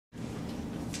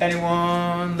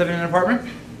Anyone living in an apartment?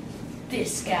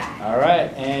 This guy. All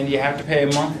right, and you have to pay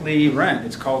a monthly rent.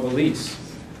 It's called a lease.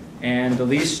 And the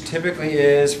lease typically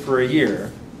is for a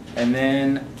year, and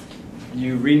then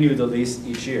you renew the lease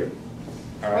each year.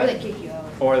 All right? Or they kick you out.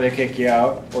 Or they kick you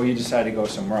out, or you decide to go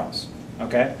somewhere else.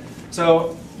 Okay?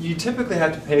 So you typically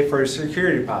have to pay for a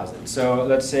security deposit. So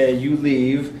let's say you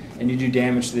leave and you do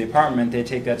damage to the apartment, they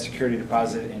take that security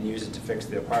deposit and use it to fix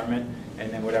the apartment, and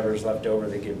then whatever's left over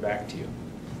they give back to you.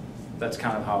 That's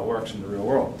kind of how it works in the real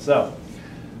world. So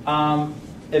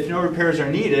if no repairs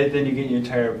are needed, then you get your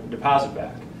entire deposit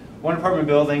back. One apartment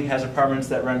building has apartments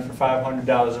that rent for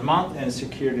 $500 a month and a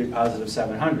security deposit of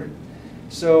 $700.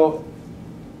 So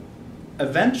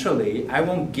eventually, I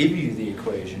won't give you the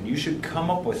equation. You should come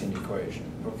up with an equation.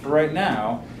 But for right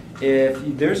now, if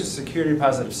there's a security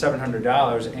deposit of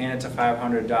 $700 and it's a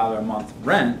 $500 a month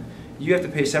rent, you have to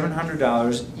pay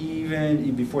 $700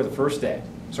 even before the first day.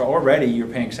 So already you're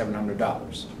paying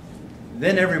 $700.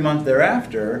 Then every month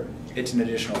thereafter, it's an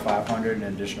additional $500 and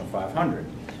an additional $500.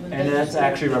 And that's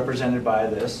actually represented by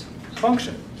this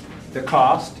function. The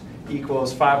cost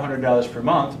equals $500 per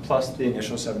month plus the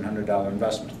initial $700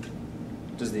 investment.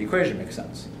 Does the equation make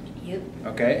sense? Yep.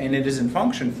 Okay, and it is in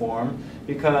function form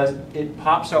because it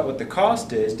pops out what the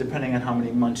cost is depending on how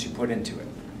many months you put into it.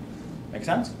 Make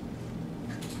sense?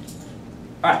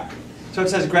 All right, so it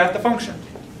says graph the function.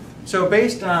 So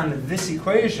based on this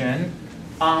equation,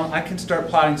 I can start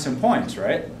plotting some points,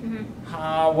 right?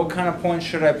 Mm-hmm. What kind of points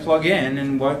should I plug in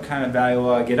and what kind of value will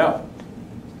I get out?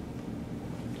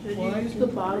 Why is the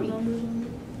bottom numbers on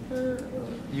there?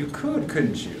 You could,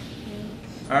 couldn't you?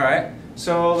 Yeah. All right,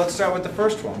 so let's start with the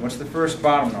first one. What's the first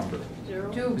bottom number?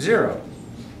 0. 0.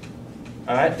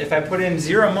 All right, if I put in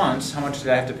 0 months, how much did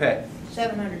I have to pay?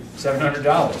 $700.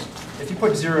 $700. If you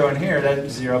put 0 in here,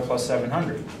 that's 0 plus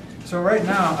 700. So right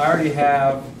now, I already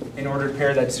have, in order to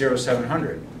pair that 0,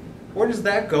 700. Where does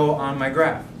that go on my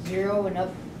graph? 0 and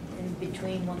up in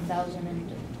between 1,000 and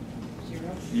 0.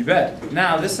 You bet.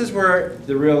 Now, this is where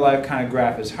the real life kind of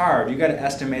graph is hard. You got to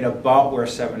estimate about where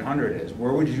 700 is.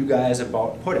 Where would you guys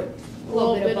about put it? A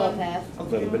little bit above half. A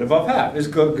little bit above half is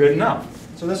good enough.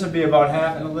 So this would be about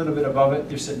half, and a little bit above it,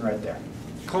 you're sitting right there.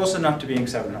 Close enough to being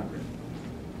 700.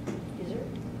 Is it?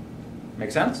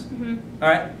 Make sense? Mm-hmm. All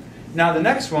right. Now the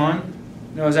next one,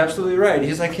 no, is absolutely right.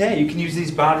 He's like, hey, you can use these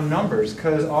bottom numbers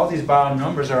because all these bottom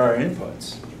numbers are our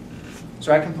inputs.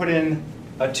 So I can put in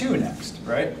a 2 next,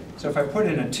 right? So if I put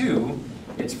in a 2,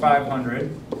 it's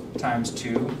 500 times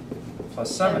 2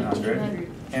 plus 700.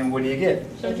 And what do you get?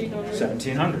 1,700.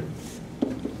 1,700.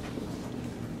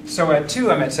 So at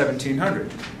 2, I'm at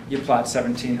 1,700. You plot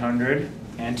 1,700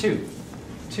 and 2.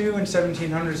 2 and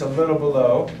 1,700 is a little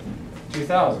below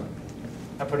 2,000.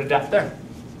 I put a dot there.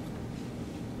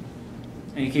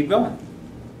 And you keep going.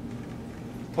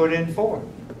 Put in 4.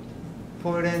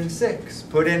 Put in 6.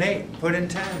 Put in 8. Put in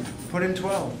 10. Put in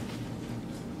 12.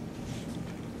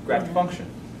 Graph the function.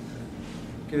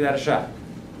 Give that a shot.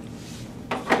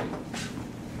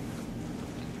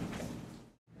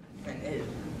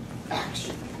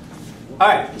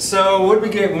 Alright, so what do we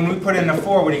get when we put in a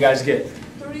 4? What do you guys get?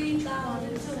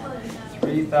 3,200.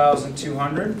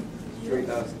 3,200?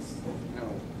 3,000.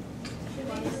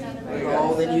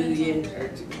 Oh, then you get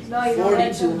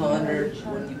 4,200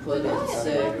 when you put in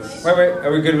 6. Wait,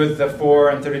 are we good with the 4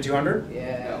 and 3,200?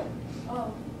 Yeah.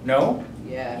 Oh. No?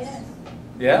 Yes.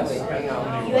 Yes? Wait, hang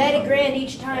on. You add $1,000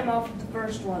 each time off of the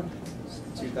first one.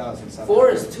 2,000. 4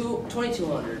 is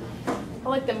 2,200. I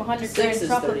like them 100 6 grand is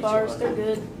chocolate bars. 3,200.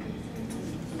 They're good.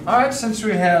 Alright, since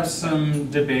we have some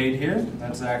debate here,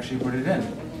 let's actually put it in.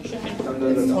 It's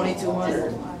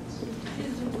 2,200.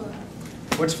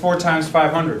 What's 4 times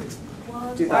 500?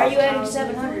 Why are you adding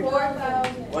 700? Why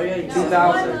are you adding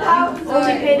 2,000.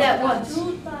 Only pay that once.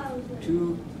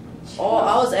 2. Oh,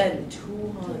 I was adding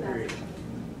 200.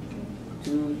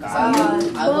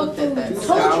 I looked at that.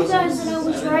 Told you guys that I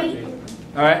was right.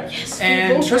 Alright,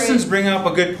 and Tristan's bringing up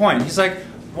a good point. He's like,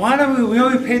 why do we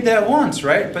only paid that once,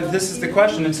 right? But this is the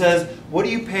question. It says, what do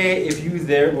you pay if you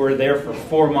were there for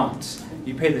 4 months?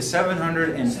 You pay the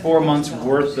 704 months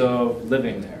worth of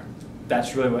living there.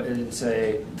 That's really what it's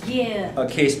a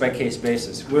case-by-case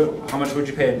basis. How much would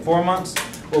you pay in 4 months?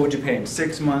 What would you pay in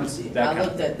 6 months? I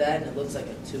looked at that and it looks like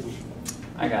a 2.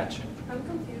 I got you. I'm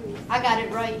confused. I got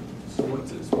it right. So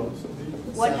what's it supposed to be?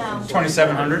 What now?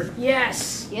 2,700.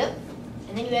 Yes. Yep.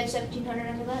 And then you add 1,700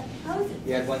 under that? How is it?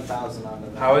 You had 1,000 on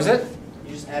the. How is it?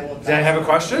 You just add 1,000. Does that have a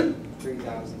question?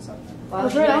 3,000 something. Why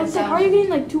That's would right. you I add was like, how are you 1,000? getting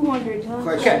like 200, huh?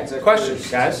 Okay, questions,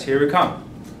 guys. Here we come.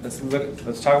 Let's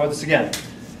talk about this again.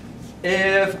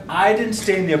 If I didn't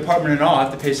stay in the apartment at all, I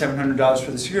have to pay $700 for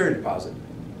the security deposit.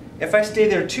 If I stay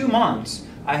there 2 months,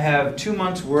 I have 2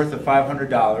 months worth of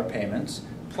 $500 payments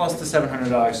plus the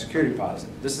 $700 security deposit.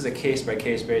 This is a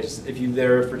case-by-case basis. If you're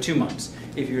there for 2 months,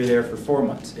 if you're there for 4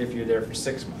 months, if you're there for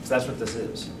 6 months, that's what this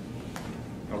is.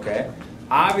 Okay?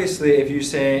 Obviously, if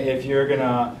you're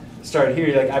gonna start here,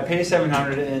 you're like, I pay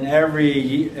 700, and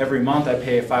every month I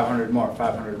pay 500 more,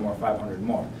 500 more, 500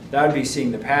 more. That would be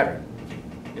seeing the pattern.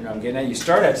 You know what I'm getting at? You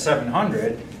start at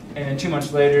 700, and then 2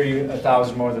 months later, you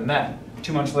 1,000 more than that.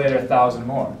 2 months later, 1,000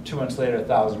 more. 2 months later,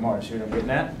 1,000 more. See what I'm getting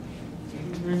at?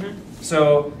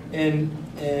 So,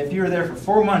 if you were there for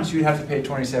 4 months, you'd have to pay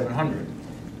 2,700.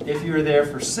 If you were there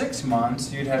for 6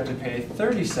 months, you'd have to pay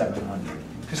 3,700.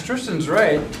 Because Tristan's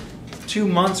right. 2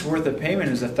 months worth of payment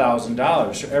is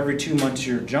 $1,000. So every 2 months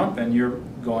you're jumping, you're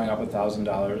going up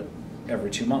 $1,000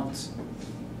 every 2 months.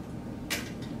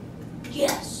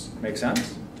 Yes. Make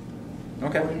sense?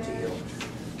 Okay. According to you.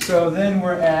 So then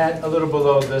we're at a little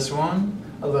below this one,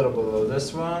 a little below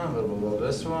this one, a little below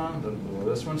this one, a little below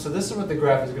this one. So this is what the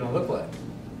graph is going to look like.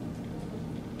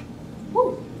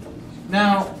 Woo.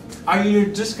 Now, are you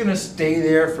just going to stay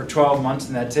there for 12 months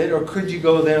and that's it? Or could you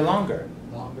go there longer?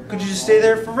 Longer. Could you just stay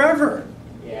there forever?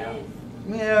 Yeah.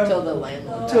 Yeah. Till the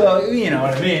landlord. Till, you know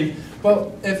what I mean?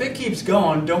 But if it keeps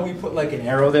going, don't we put like an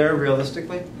arrow there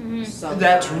realistically? Mm-hmm.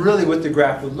 That's really what the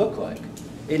graph would look like.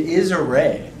 It is a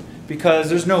ray. Because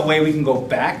there's no way we can go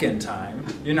back in time.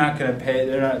 You're not going to pay.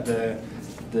 They're not the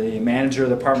manager of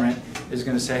the apartment is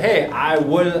going to say, "Hey, I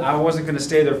wasn't going to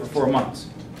stay there for 4 months,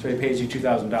 so he pays you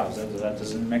 $2,000." That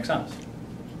doesn't make sense.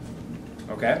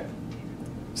 Okay.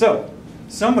 So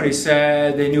somebody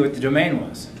said they knew what the domain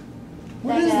was.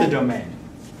 What That is guy. the domain?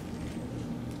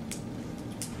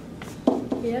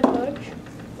 Yeah, Butch.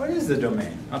 What is the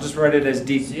domain? I'll just write it as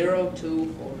D. 0,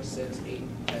 2, 4, 6, 8,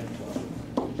 10, 12.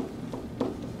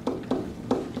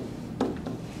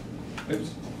 Oops.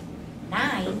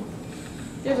 9.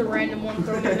 There's a random one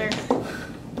thrown in there.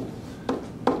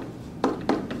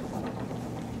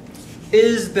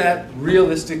 Is that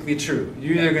realistically true?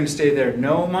 You're either going to stay there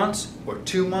no months, or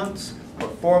 2 months, or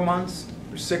 4 months,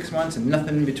 or 6 months, and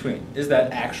nothing in between. Is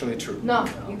that actually true? No.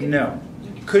 You can, No.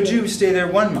 Could you stay there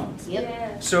 1 month?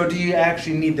 Yep. So do you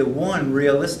actually need the 1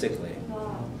 realistically?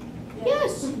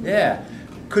 Yes. Yeah.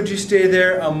 Could you stay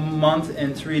there a month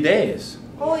and 3 days?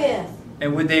 Oh yeah.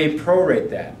 And would they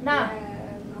prorate that? Nah.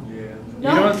 Yeah.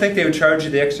 You don't think they would charge you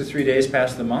the extra 3 days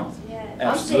past the month? I'm saying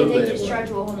Absolutely. they just charge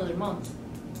you a whole nother month.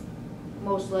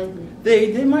 Most likely.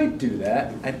 They might do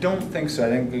that. I don't think so. I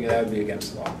think that would be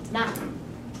against the law. Nah.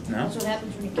 No? That's what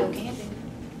happens when you go camping.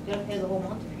 You gotta pay the whole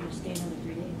month if you're gonna stay another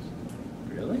 3 days.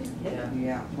 Really? Yeah.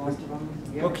 Yeah, most of them.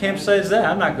 Yeah. What campsite is that?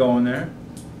 I'm not going there.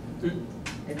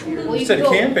 If you're, Well, You you said can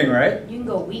go- camping, right? You can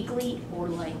go weekly or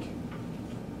like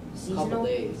Couple seasonal.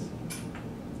 days.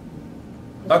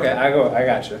 Okay, I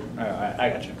got you. I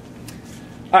got you.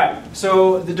 All right,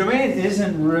 so the domain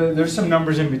isn't really, there's some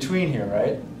numbers in between here,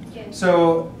 right?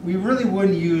 So we really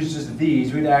wouldn't use just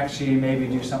these. We'd actually maybe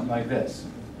do something like this.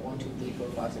 1, 2, 3, 4,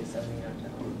 5, 6, 7, 8, 9,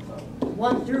 10, 11, 12.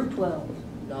 1 through 12.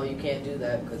 No, you can't do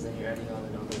that because then you're adding all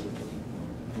the numbers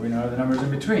with We know the numbers in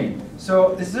between.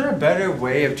 So is there a better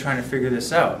way of trying to figure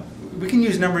this out? We can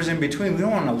use numbers in between. We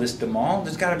don't want to list them all.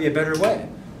 There's got to be a better way.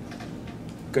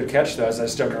 Good catch, though, as I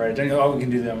started to write it down. Oh, we can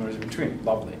do the numbers in between.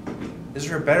 Lovely. Is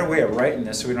there a better way of writing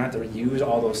this so we don't have to use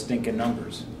all those stinking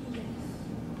numbers?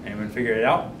 Anyone figure it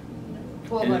out?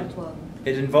 12 out of 12.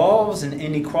 It involves an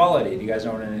inequality. Do you guys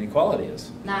know what an inequality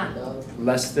is? Nah. No.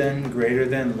 Less than, greater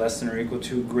than, less than or equal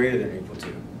to, greater than or equal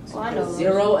to. Well, I know those.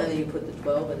 0 and then you put the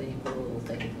 12 and then you put a little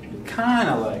thing. Kind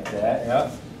of like that,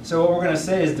 yeah. So what we're going to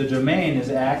say is the domain is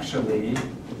actually,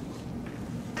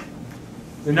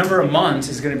 the number of months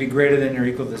is going to be greater than or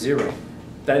equal to 0.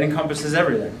 That encompasses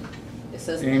everything. It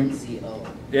says Mm. MZO.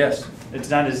 Yes, it's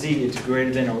not a Z, it's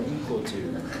greater than or equal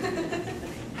to.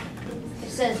 It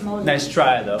says Moses. Nice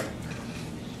try, though.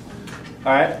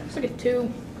 All right, It's like a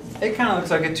 2. it kind of looks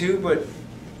like a 2, but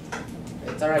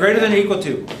It's alright. greater than or equal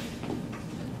to.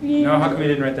 No, how come you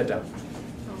didn't write that down?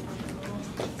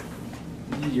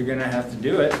 You're going to have to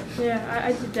do it. Yeah,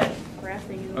 I did that graph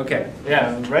thing. Okay,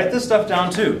 yeah, write this stuff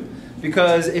down too.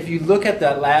 Because if you look at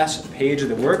that last page of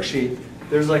the worksheet,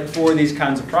 there's like 4 of these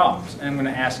kinds of problems. And I'm going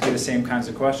to ask you the same kinds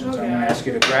of questions. I'm going to Okay. ask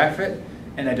you to graph it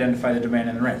and identify the domain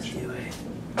and the range.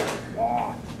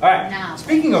 All right, Now.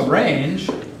 speaking of range,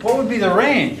 what would be the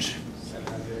range?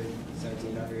 700,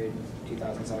 1700,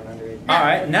 2700. All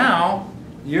right, now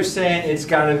you're saying it's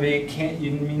got to be,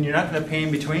 you mean you're not going to pay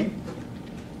in between?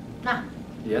 Nah.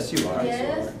 Yes, you are.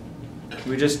 Yes.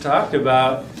 We just talked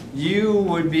about you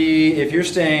would be, if you're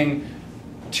staying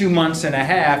 2 months and a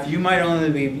half, you might only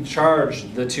be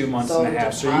charged the 2 months So and a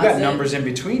half. So you got deposit- numbers in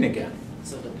between again.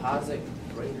 So deposit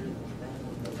greater than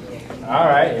that. All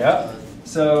right, yep.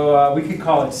 So we could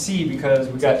call it C because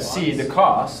we got C, the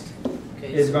cost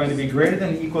Okay, is so going to be greater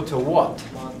than or equal to what?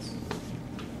 months.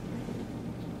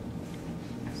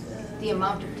 The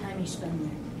amount of time you spend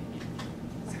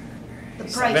there. The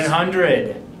price.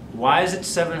 700. Why is it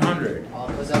 700? Oh,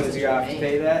 because that was Because you your have to main.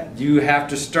 pay that? You have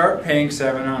to start paying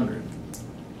 700.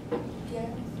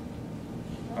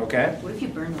 Okay? What if you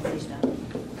burn the place down?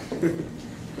 Then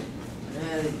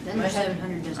the Imagine-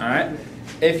 700 doesn't. All right. cover it.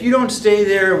 If you don't stay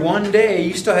there one day,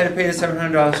 you still had to pay the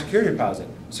 $700 security deposit.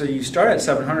 So you start at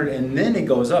 700 and then it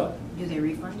goes up. Do they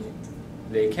refund it?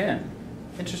 They can.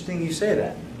 Interesting you say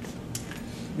that.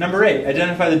 Number 8,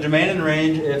 identify the domain and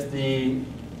range if the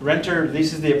renter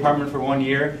leases the apartment for 1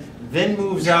 year, then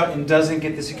moves out and doesn't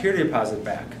get the security deposit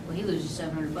back. Well, he loses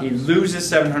 700 bucks. He loses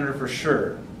 700 for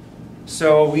sure.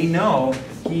 So we know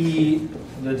the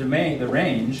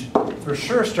range, for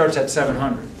sure starts at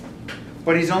 700.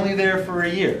 But he's only there for a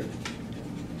year.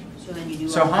 So then you do.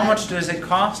 So all how that. much does it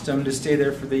cost him to stay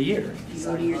there for the year? You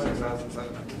go to your.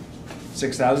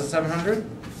 6,700?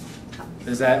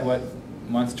 Is that what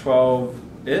month 12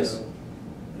 is?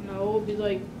 No, it'd be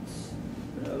like,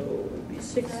 no, it'd be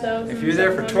 6,000. If you're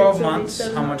there for 12 months,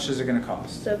 how much is it going to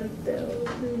cost?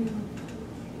 7,100.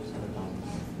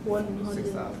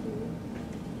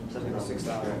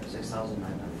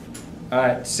 6,900. All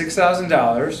right,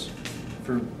 $6,000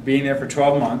 for being there for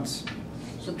 12 months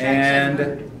Subtract and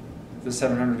 700. the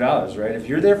 $700, right? If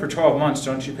you're there for 12 months,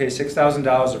 don't you pay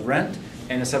 $6,000 of rent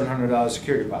and a $700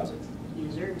 security deposit?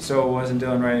 Yes, sir. So it wasn't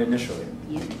doing right initially.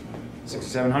 Yeah.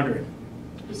 6,700.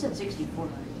 He said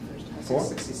 6,400 the first time. Four?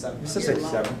 67. It's a You're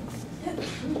 67.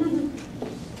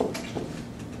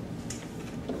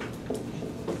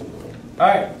 All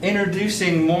right,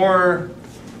 introducing more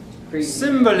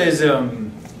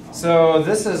symbolism. So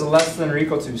this is less than or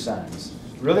equal to signs.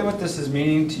 Really what this is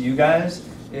meaning to you guys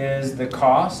is the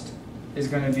cost is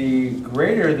going to be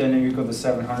greater than or equal to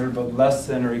 700, but less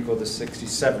than or equal to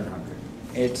 6,700.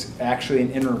 It's actually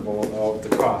an interval of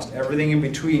the cost. Everything in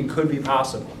between could be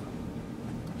possible.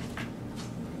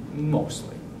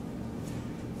 Mostly.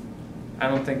 I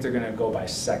don't think they're going to go by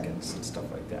seconds and stuff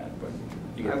like that, but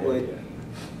you get I the would. idea.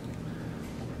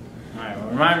 All right, well,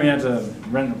 remind me to have to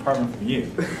rent an apartment from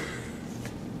you.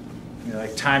 You're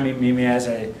like timing me as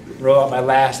I roll out my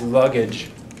last luggage.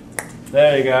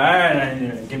 There you go. All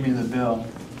right, give me the bill.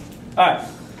 All right.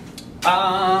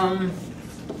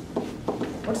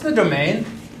 What's the domain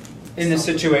in this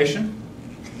situation?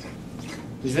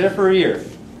 He's there for a year.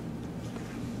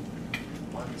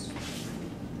 Months.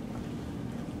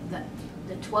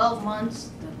 The 12 months,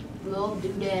 the little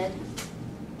doodad,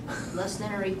 less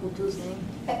than or equal to thing.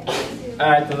 All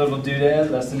right, the little doodad,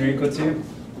 less than or equal to.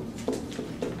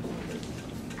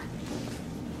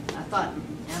 I thought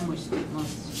M was 6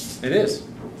 months. It is.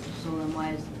 So then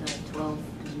why is the 12?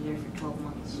 Because you're there for 12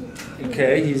 months.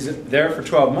 Okay, he's there for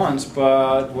 12 months,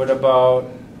 but what about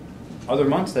other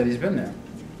months that he's been there?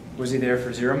 Was he there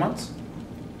for 0 months?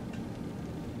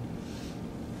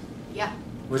 Yeah,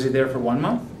 Was he there for 1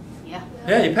 month? yeah.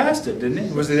 Yeah, he passed it, didn't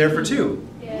he? Was he there for 2,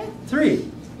 Yeah. 3,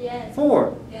 Yes.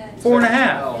 4, Yes. 4 and a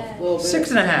half, A little bit. 6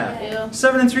 and a half, Yeah.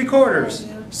 7 3/4?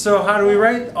 So how do we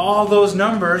write all those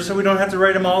numbers so we don't have to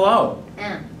write them all out?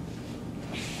 M.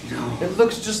 It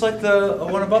looks just like the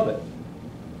one above it.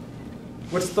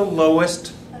 What's the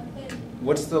lowest?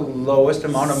 What's the lowest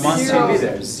amount of months he'll be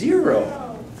there?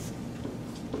 0.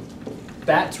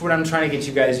 That's what I'm trying to get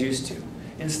you guys used to.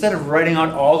 Instead of writing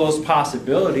out all those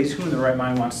possibilities, who in the right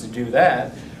mind wants to do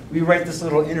that? We write this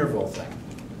little interval thing,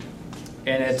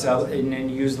 and it's and then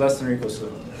you use less than or equal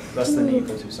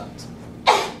to signs.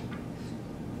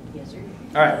 Yes, sir.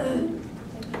 All right.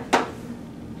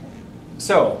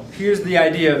 So here's the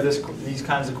idea of these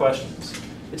kinds of questions.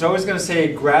 It's always going to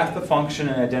say graph the function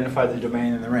and identify the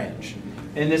domain and the range.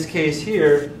 In this case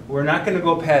here, we're not going to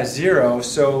go past 0,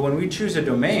 so when we choose a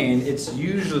domain, it's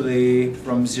usually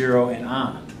from 0 and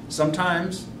on.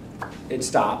 Sometimes it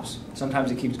stops,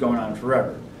 sometimes it keeps going on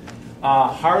forever.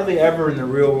 Hardly ever in the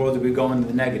real world do we go into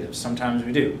the negatives, sometimes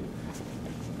we do.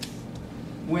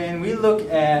 When we look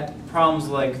at problems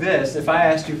like this, if I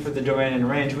asked you for the domain and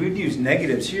range, we'd use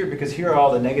negatives here because here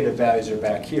all the negative values are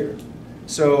back here.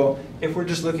 So if we're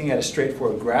just looking at a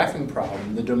straightforward graphing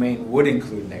problem, the domain would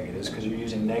include negatives because you're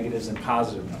using negatives and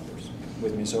positive numbers.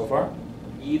 With me so far?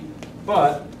 Yep.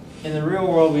 But in the real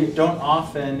world, we don't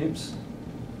often, oops,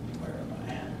 where am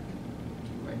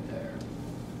I? Right there.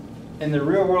 In the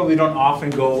real world, we don't often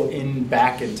go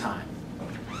back in time.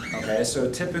 Okay? Okay,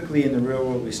 so typically in the real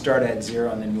world, we start at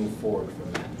 0 and then move forward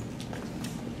from that.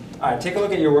 All right, take a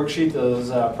look at your worksheet, those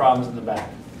problems in the back.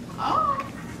 Oh.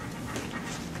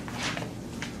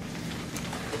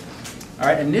 All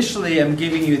right, initially I'm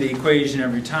giving you the equation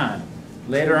every time.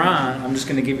 Later on, I'm just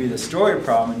going to give you the story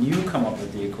problem and you come up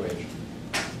with the equation.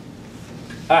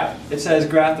 All right, it says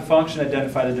graph the function,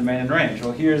 identify the domain and range.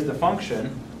 Well, here's the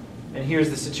function and here's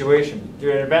the situation.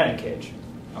 You're in a batting cage.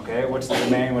 Okay, what's the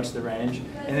domain, what's the range?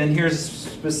 And then here's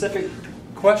specific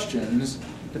questions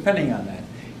depending on that.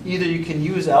 Either you can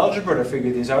use algebra to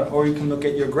figure these out or you can look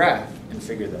at your graph and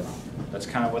figure them out. That's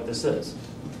kind of what this is.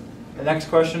 The next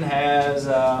question has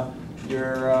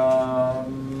you're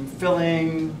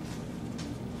filling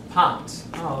pots.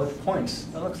 Oh, with points.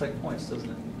 That looks like points, doesn't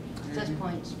it? It says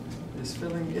points. It's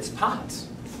filling, it's pots.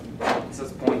 It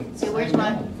says points. Hey, where's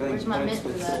my Filling mint points for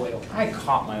with that? soil. I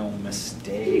caught my own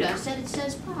mistake. Dude, I said it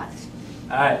says pots.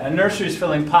 All right, a nursery is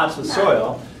filling pots with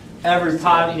soil. Every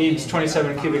pot needs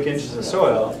 27 cubic inches of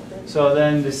soil. So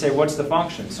then they say, what's the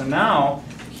function? So now,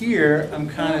 here, I'm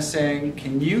kind of saying,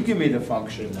 can you give me the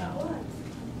function now?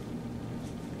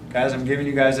 Guys, I'm giving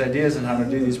you guys ideas on how to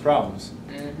do these problems.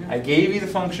 I gave you the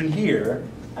function here.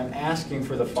 I'm asking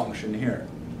for the function here.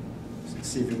 Let's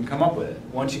see if you can come up with it.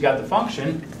 Once you got the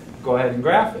function, go ahead and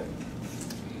graph it.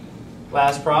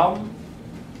 Last problem.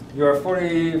 You're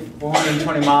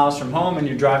 420 miles from home and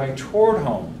you're driving toward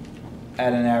home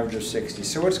at an average of 60.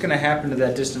 So what's going to happen to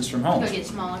that distance from home? It's going to get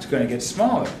smaller. It's going to get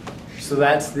smaller. So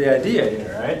that's the idea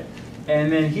here, right?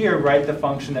 And then here, write the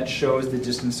function that shows the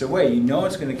distance away. You know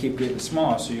it's going to keep getting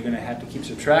smaller, so you're going to have to keep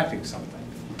subtracting something.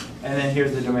 And then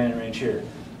here's the domain and range here.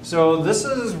 So this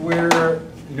is where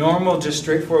normal, just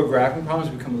straightforward graphing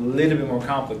problems become a little bit more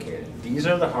complicated. These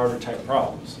are the harder type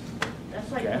problems.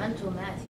 That's like Okay. mental math.